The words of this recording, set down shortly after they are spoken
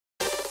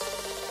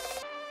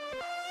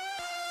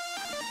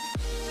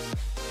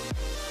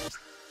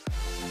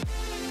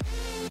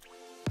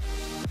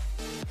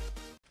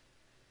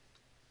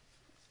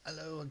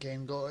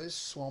again, guys.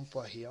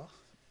 Swamper here,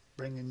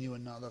 bringing you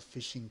another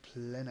Fishing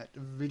Planet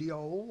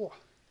video.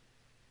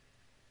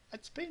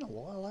 It's been a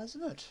while,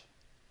 hasn't it?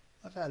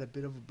 I've had a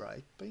bit of a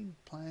break. Been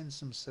playing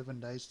some 7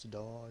 Days to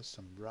Die,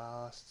 some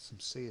Rust, some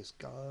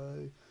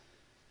CSGO,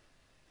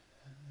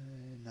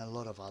 and a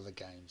lot of other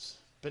games.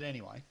 But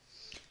anyway,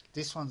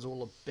 this one's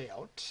all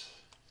about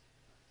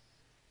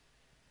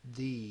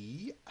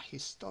the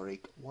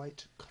historic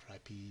white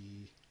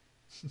crappie.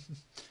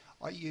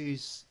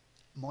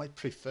 My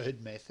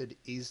preferred method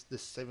is the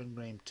 7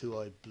 gram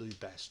 2.0 blue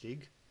bass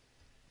jig.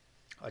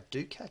 I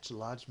do catch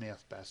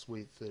largemouth bass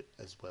with it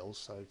as well,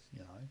 so you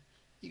know,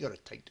 you got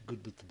to take the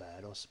good with the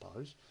bad, I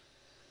suppose.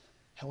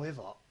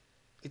 However,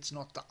 it's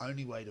not the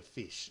only way to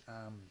fish.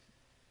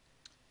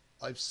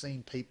 I've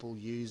seen people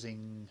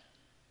using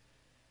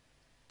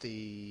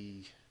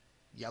the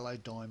yellow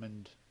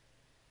diamond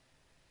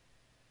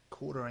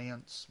 1/4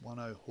 ounce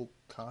 1/0 hook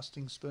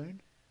casting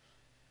spoon.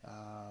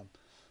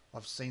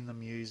 I've seen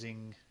them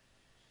using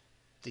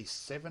the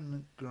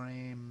 7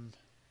 gram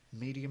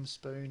medium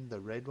spoon, the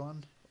red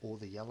one or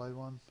the yellow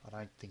one. I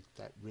don't think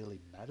that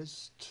really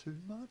matters too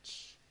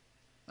much.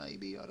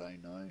 Maybe, I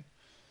don't know.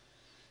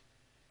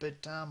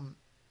 But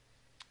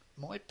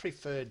my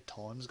preferred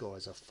times,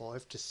 guys, are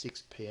 5 to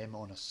 6 PM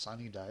on a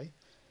sunny day.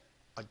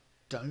 I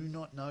do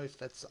not know if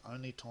that's the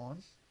only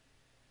time.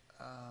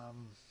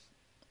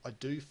 I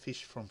do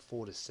fish from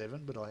 4 to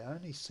 7, but I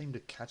only seem to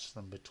catch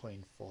them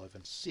between 5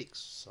 and 6,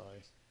 so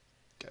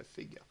go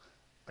figure.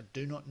 I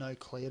do not know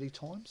clarity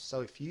times,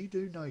 so if you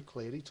do know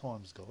clarity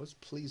times, guys,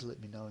 please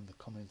let me know in the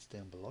comments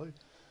down below,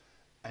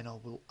 and I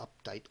will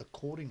update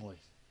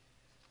accordingly.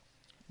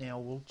 Now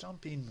we'll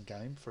jump in the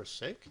game for a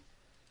sec.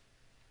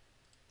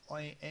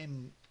 I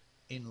am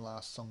in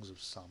Last Songs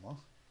of Summer.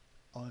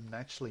 I'm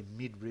actually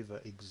mid-river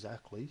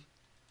exactly,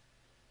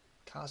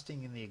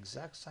 casting in the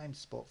exact same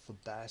spot for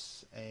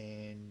bass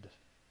and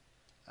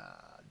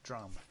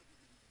drum.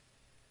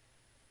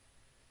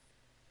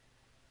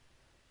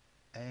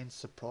 And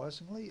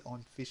surprisingly,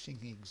 I'm fishing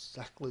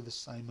exactly the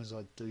same as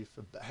I do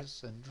for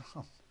bass and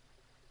drum.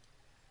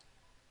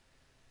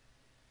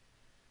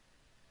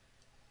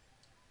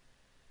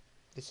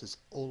 This is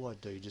all I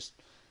do, just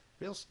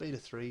reel speed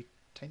of 3,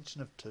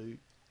 tension of 2,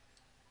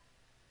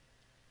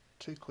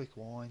 2 quick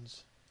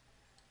winds,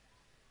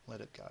 let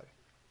it go.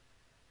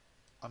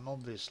 I'm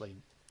obviously...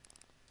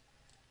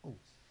 Oh,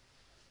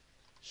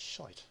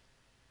 shite.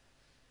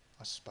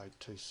 I spoke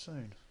too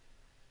soon.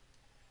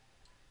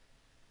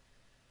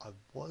 I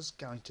was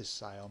going to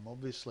say I'm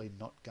obviously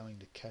not going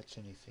to catch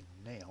anything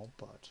now,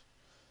 but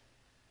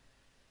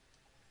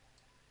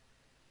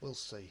we'll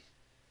see.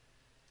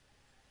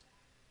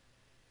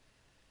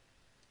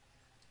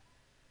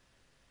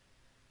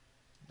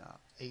 Nah,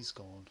 he's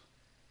gone.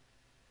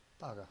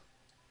 Bugger.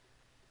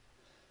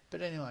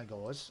 But anyway,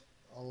 guys,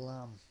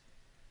 I'll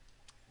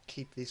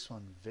keep this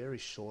one very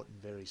short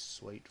and very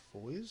sweet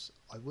for you.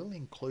 I will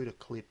include a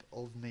clip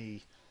of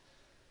me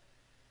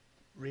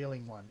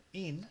reeling one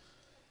in,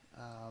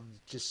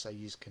 just so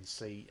you can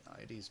see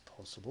it is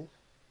possible.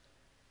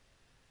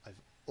 I've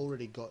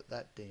already got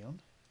that down.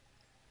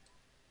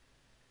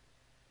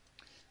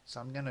 So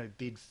I'm going to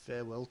bid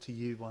farewell to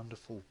you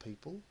wonderful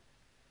people,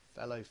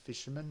 fellow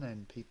fishermen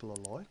and people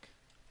alike.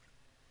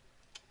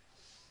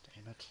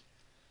 Damn it.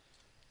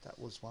 That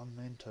was one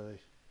then too.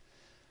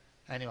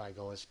 Anyway,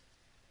 guys,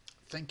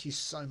 thank you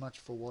so much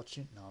for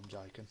watching. No, I'm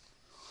joking.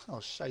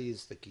 I'll show you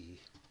the gear.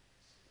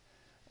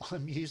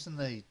 I'm using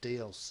the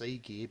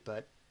DLC gear,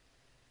 but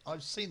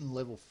I've seen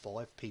level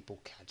 5 people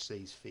catch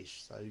these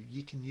fish, so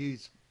you can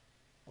use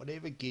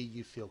whatever gear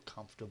you feel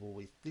comfortable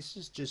with. This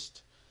is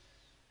just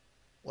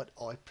what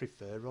I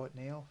prefer right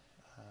now.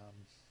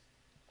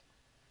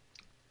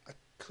 I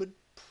could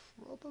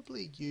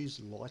probably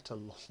use lighter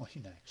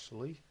line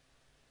actually.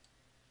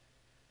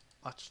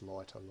 Much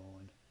lighter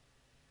line.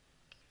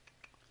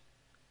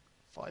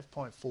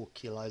 5.4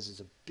 kilos is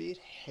a bit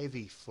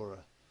heavy for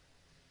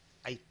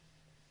a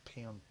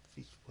 8-pound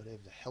fish,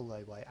 whatever the hell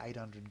they weigh,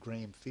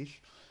 800-gram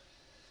fish.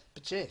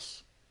 But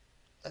yes,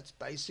 that's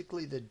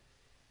basically the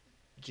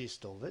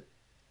gist of it.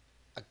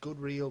 A good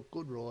reel,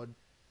 good rod,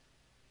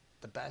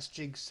 the bass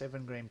jig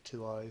 7 gram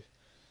 2.0,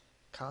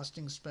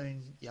 casting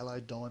spoon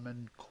yellow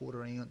diamond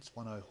 1/4 ounce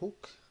 1/0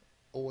 hook,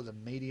 or the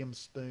medium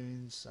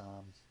spoons.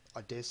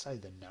 I dare say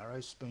the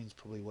narrow spoons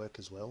probably work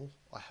as well.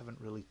 I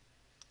haven't really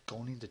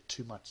gone into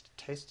too much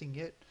testing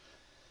yet,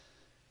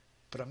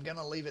 but I'm going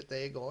to leave it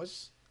there,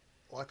 guys.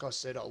 Like I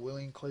said, I will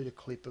include a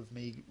clip of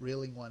me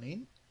reeling one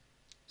in,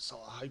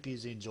 so I hope you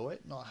enjoy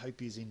it, and I hope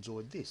you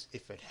enjoyed this.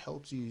 If it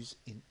helps you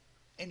in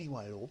any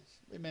way at all,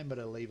 remember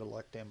to leave a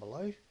like down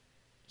below,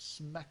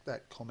 smack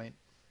that comment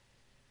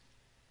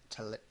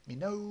to let me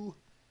know.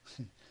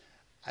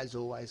 As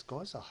always,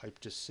 guys, I hope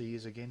to see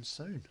you again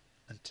soon.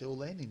 Until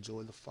then,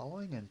 enjoy the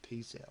following and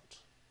peace out.